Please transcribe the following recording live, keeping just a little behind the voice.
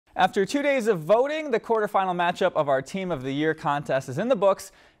After 2 days of voting, the quarterfinal matchup of our Team of the Year contest is in the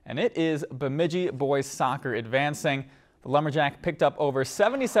books, and it is Bemidji boys soccer advancing. The Lumberjack picked up over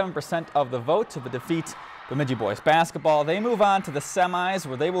 77% of the vote to defeat Bemidji boys basketball. They move on to the semis,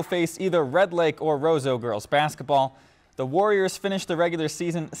 where they will face either Red Lake or Roseau girls basketball. The Warriors finished the regular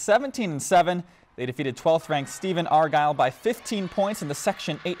season 17-7. They defeated 12th ranked Stephen Argyle by 15 points in the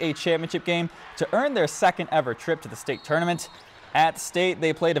Section 8A championship game to earn their second ever trip to the state tournament. At state,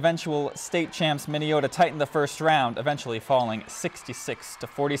 they played eventual state champs Minneota Titan the first round, eventually falling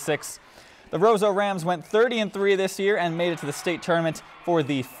 66-46. The Roseau Rams went 30-3 this year and made it to the state tournament for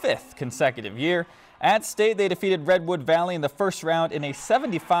the 5th consecutive year. At state, they defeated Redwood Valley in the first round in a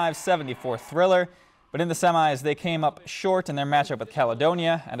 75-74 thriller. But in the semis, they came up short in their matchup with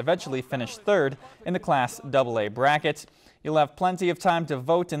Caledonia and eventually finished 3rd in the Class AA bracket. You'll have plenty of time to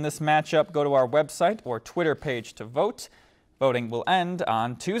vote in this matchup. Go to our website or Twitter page to vote. Voting will end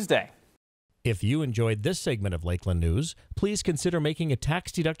on Tuesday. If you enjoyed this segment of Lakeland News, please consider making a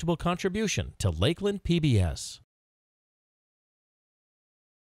tax-deductible contribution to Lakeland PBS.